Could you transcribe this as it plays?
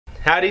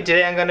Howdy,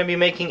 today I'm going to be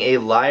making a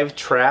live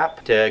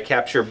trap to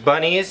capture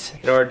bunnies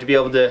in order to be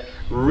able to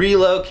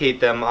relocate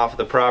them off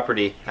the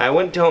property. I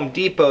went to Home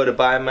Depot to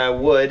buy my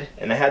wood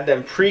and I had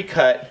them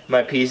pre-cut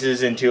my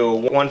pieces into a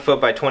 1 foot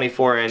by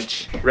 24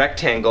 inch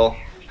rectangle.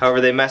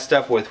 However, they messed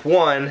up with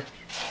one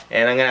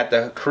and I'm going to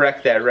have to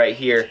correct that right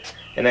here.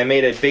 And I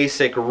made a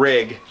basic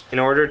rig in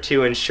order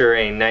to ensure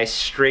a nice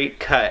straight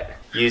cut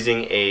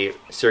using a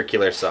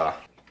circular saw.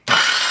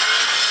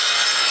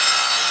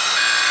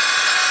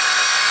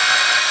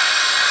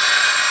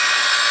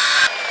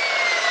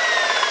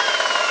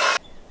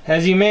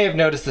 As you may have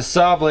noticed, the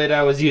saw blade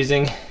I was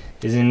using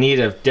is in need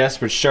of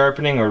desperate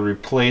sharpening or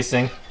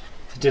replacing.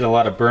 It did a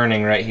lot of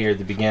burning right here at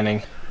the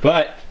beginning.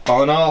 But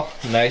all in all,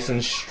 nice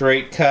and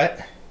straight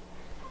cut.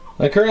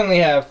 I currently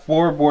have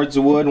 4 boards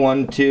of wood,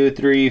 1, 2,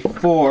 3,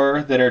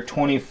 4 that are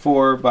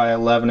 24 by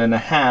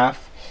 11.5.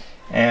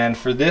 And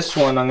for this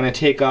one, I'm going to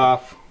take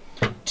off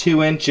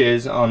 2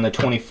 inches on the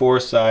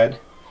 24 side.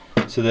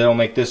 So that'll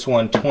make this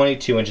one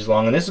 22 inches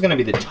long. And this is going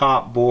to be the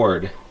top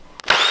board.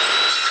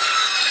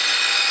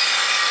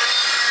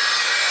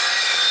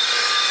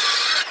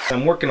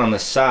 I'm working on the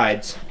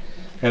sides.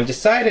 I've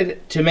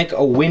decided to make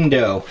a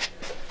window.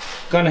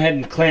 Gone ahead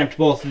and clamped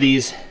both of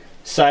these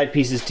side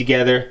pieces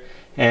together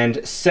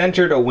and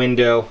centered a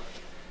window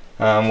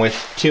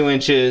with 2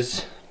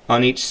 inches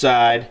on each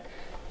side,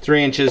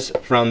 3 inches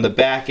from the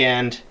back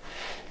end,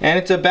 and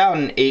it's about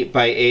an 8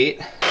 by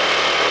 8.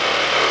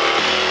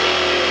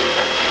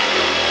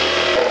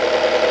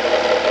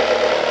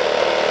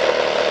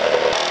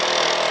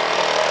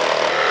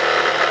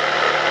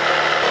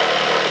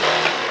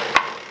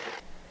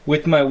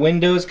 With my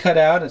windows cut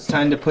out, it's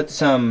time to put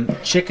some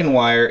chicken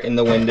wire in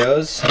the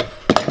windows.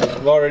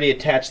 I've already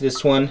attached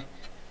this one,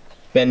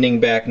 bending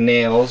back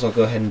nails. I'll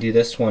go ahead and do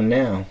this one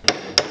now.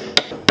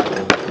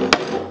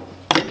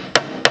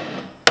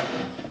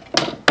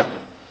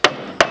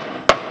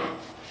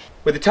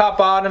 With the top,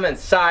 bottom, and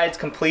sides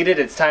completed,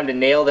 it's time to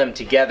nail them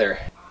together.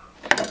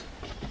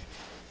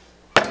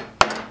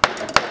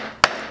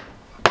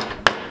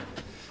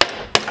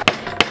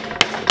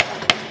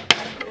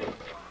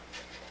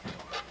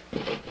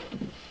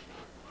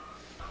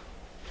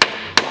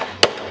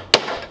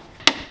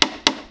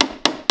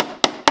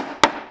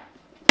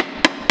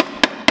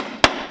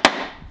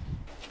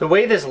 The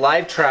way this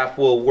live trap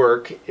will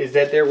work is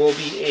that there will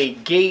be a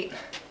gate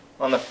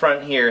on the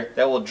front here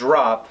that will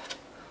drop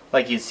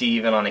like you'd see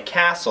even on a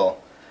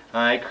castle.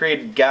 I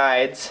created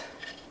guides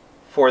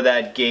for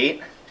that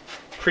gate,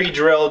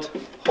 pre-drilled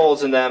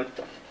holes in them,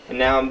 and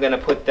now I'm going to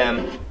put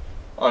them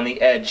on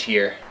the edge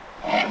here.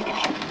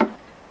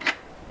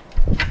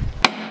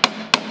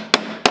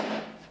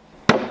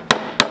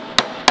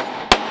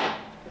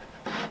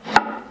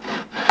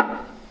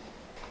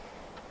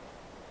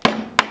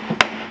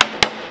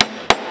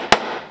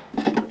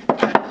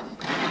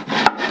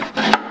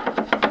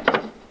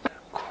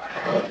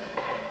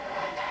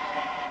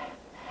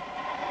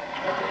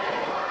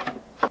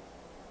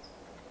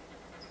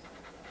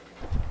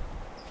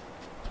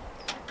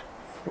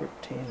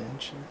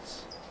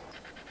 Inches.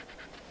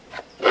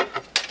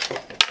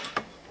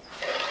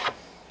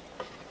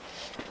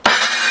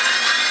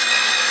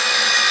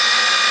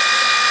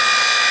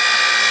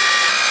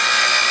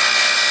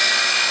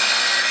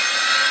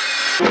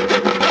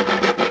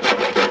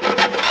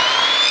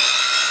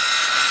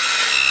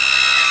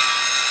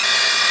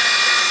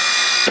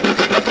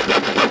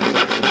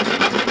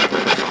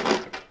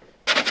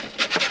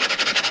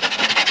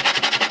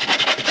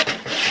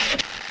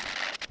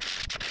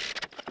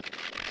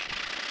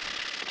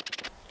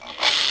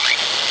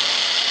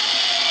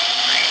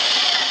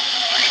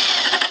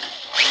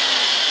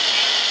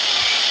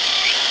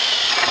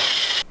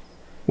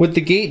 With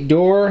the gate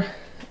door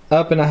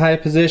up in a high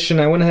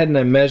position, I went ahead and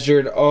I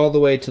measured all the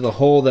way to the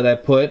hole that I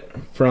put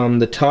from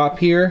the top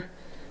here.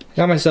 I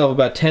got myself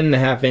about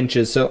 10.5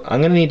 inches, so I'm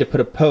going to need to put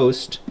a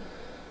post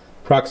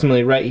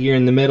approximately right here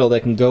in the middle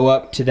that can go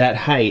up to that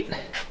height.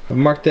 I've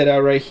marked that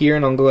out right here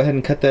and I'll go ahead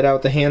and cut that out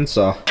with the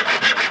handsaw.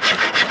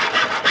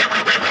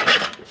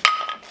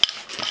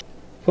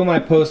 Put my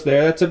post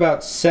there. That's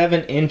about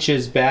 7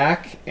 inches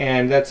back,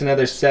 and that's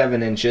another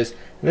 7 inches.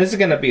 And this is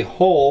going to be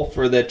hole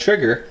for the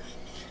trigger.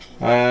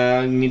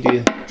 You need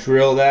to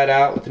drill that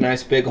out with a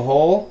nice big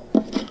hole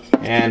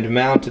and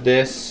mount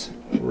this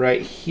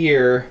right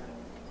here.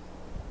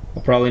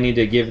 I'll probably need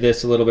to give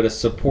this a little bit of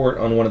support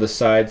on one of the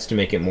sides to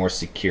make it more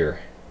secure.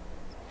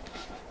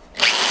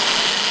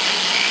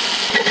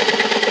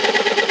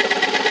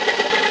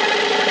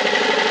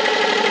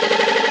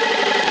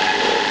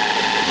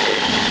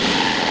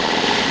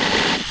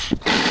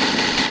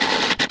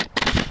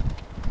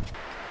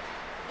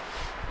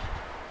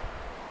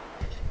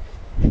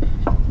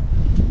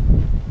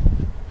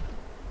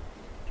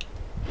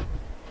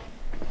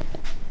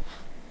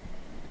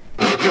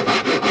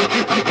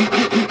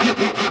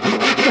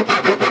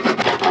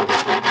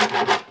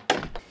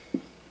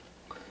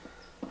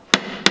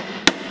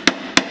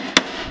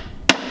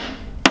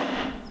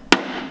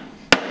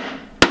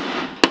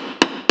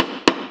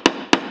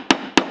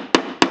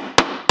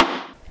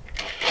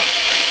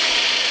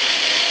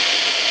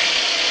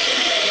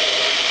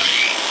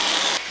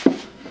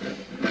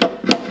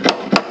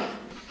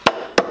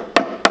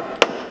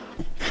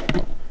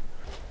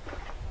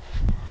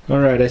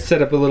 Alright, I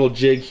set up a little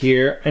jig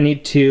here. I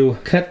need to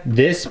cut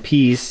this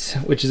piece,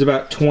 which is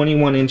about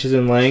 21 inches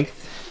in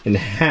length, in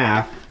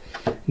half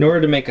in order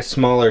to make a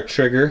smaller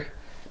trigger.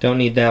 Don't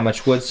need that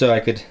much wood, so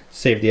I could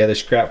save the other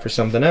scrap for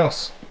something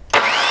else.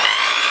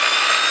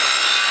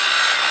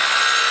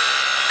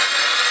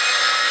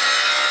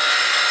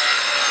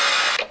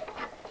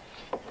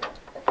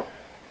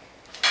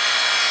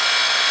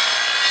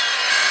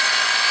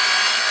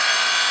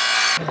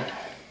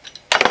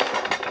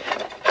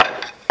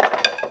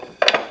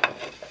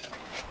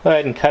 Go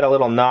ahead and cut a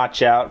little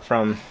notch out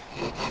from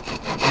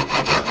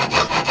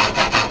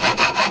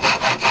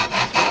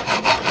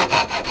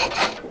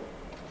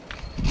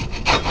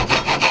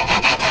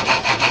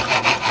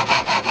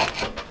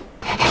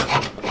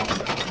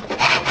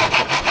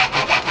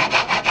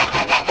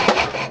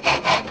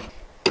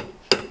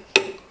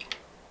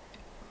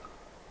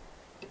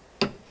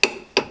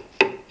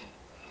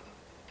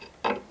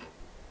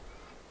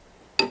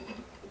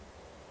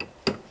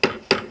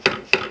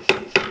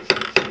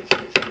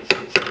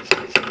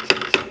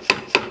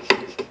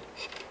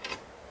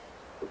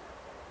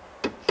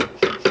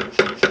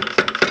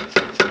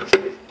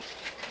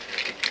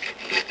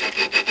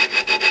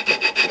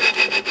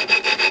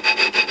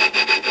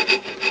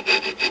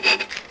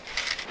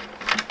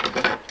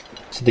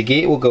So the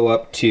gate will go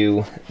up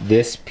to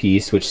this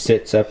piece, which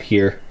sits up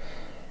here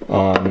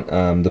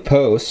on the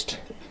post,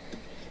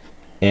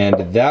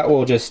 and that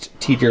will just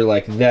teeter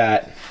like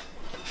that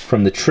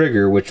from the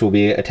trigger, which will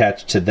be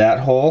attached to that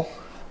hole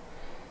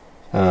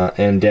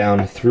and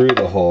down through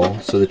the hole.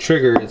 So the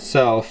trigger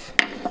itself,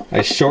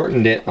 I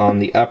shortened it on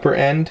the upper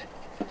end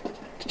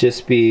to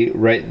just be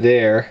right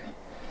there.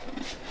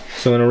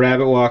 So when a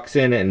rabbit walks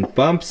in and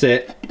bumps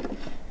it,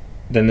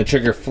 then the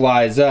trigger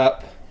flies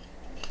up,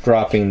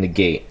 dropping the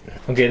gate.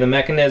 Okay, the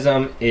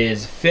mechanism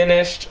is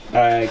finished.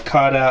 I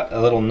cut out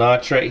a little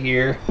notch right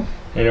here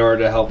in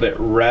order to help it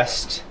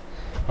rest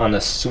on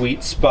the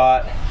sweet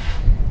spot.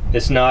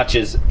 This notch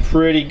is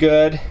pretty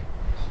good.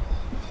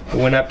 I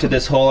went up to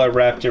this hole, I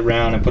wrapped it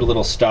around and put a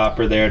little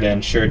stopper there to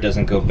ensure it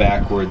doesn't go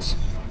backwards.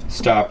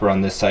 Stopper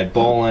on this side,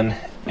 bowline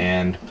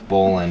and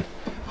bowline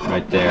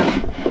right there.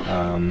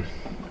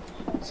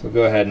 So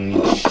go ahead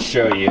and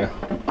show you.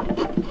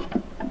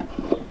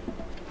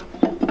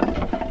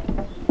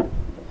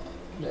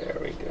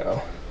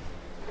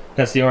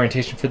 That's the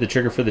orientation for the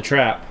trigger for the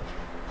trap.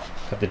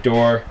 Cut the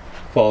door,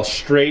 falls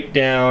straight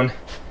down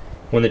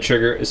when the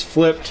trigger is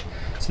flipped.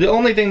 So the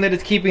only thing that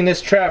is keeping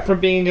this trap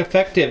from being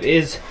effective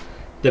is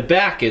the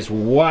back is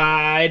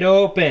wide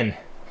open.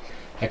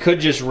 I could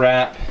just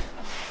wrap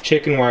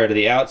chicken wire to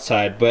the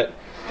outside, but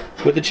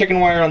with the chicken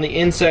wire on the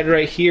inside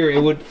right here,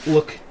 it would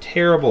look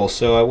terrible.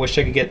 So I wish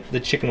I could get the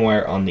chicken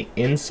wire on the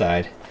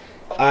inside.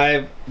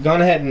 I've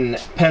gone ahead and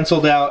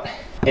penciled out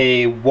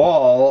a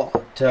wall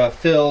to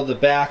fill the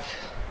back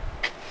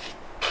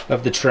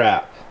of the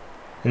trap,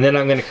 and then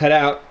I'm going to cut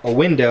out a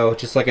window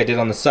just like I did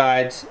on the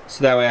sides,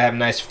 so that way I have a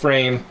nice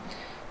frame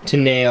to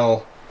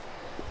nail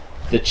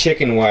the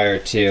chicken wire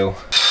to.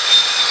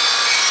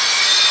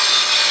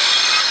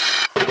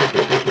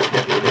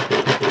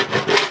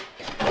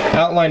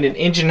 Outlined an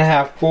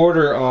 1.5 inch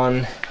border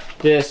on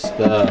this,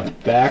 the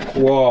back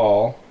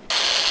wall.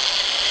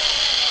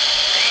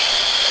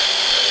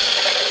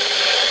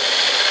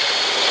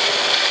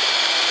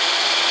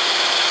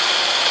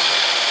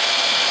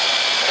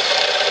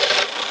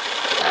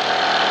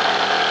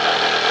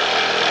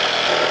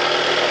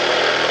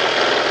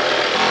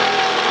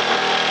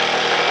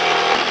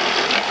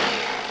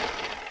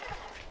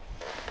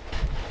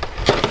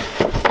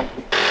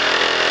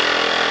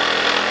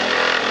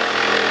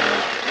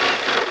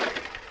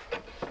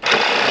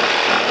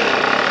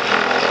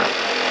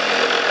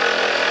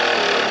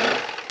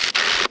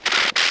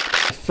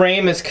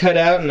 Frame is cut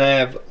out and I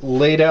have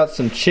laid out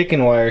some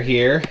chicken wire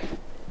here,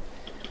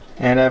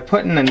 and I've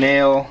put in a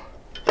nail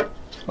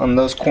on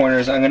those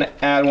corners. I'm going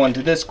to add one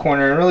to this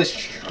corner and really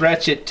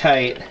stretch it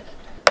tight.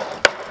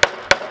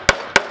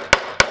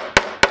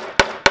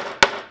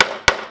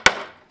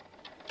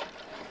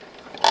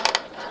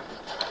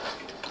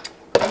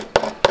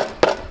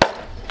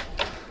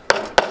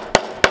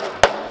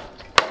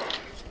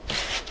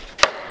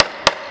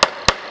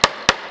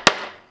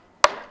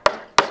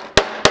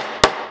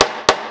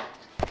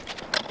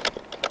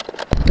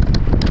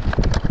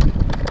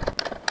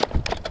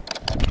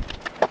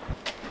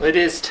 It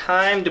is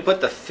time to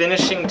put the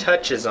finishing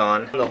touches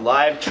on the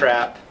live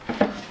trap,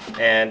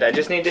 and I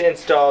just need to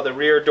install the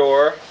rear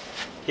door.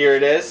 Here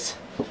it is,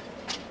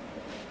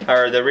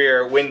 or the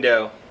rear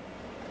window.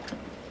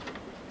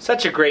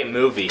 Such a great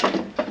movie,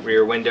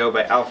 Rear Window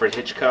by Alfred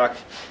Hitchcock.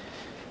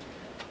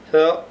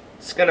 So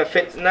it's gonna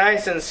fit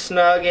nice and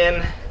snug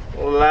in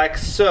like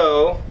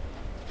so.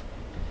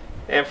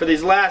 And for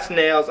these last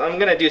nails, I'm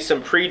gonna do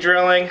some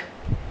pre-drilling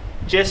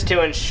just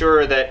to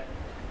ensure that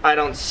I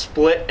don't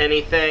split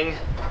anything.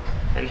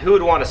 And who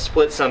would want to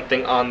split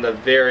something on the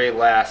very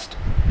last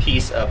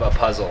piece of a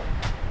puzzle?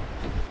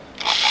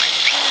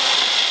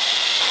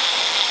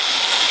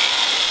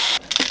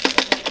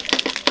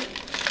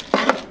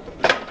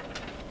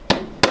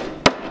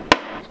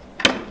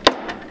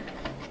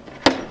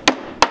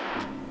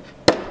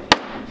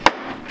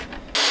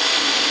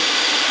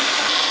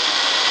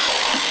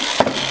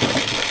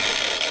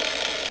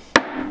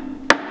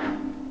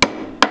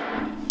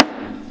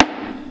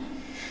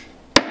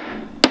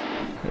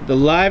 The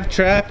live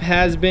trap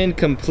has been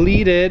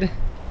completed.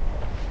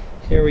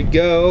 Here we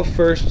go,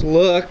 first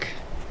look.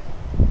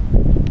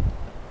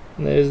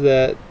 And there's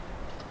that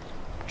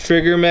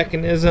trigger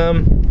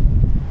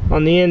mechanism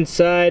on the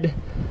inside.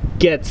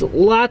 Gets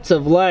lots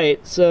of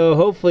light, so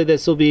hopefully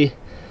this will be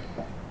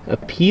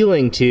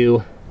appealing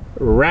to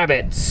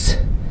rabbits.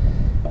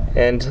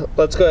 And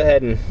let's go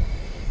ahead and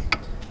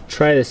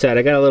try this out.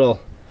 I got a little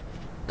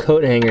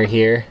coat hanger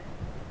here.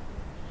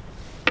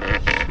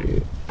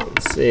 Shoot.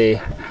 Let's see.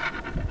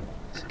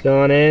 It's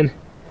going in.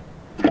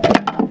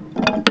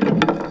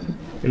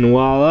 And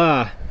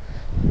voila!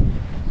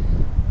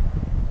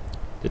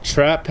 The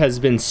trap has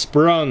been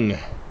sprung.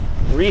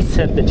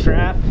 Reset the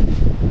trap.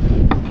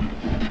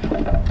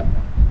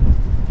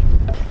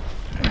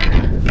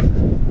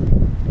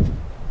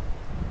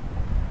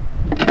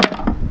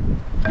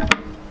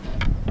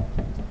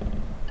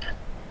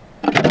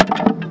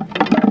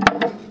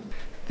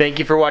 Thank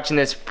you for watching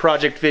this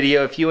project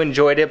video. If you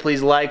enjoyed it,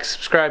 please like,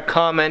 subscribe,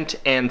 comment,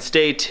 and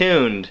stay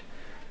tuned.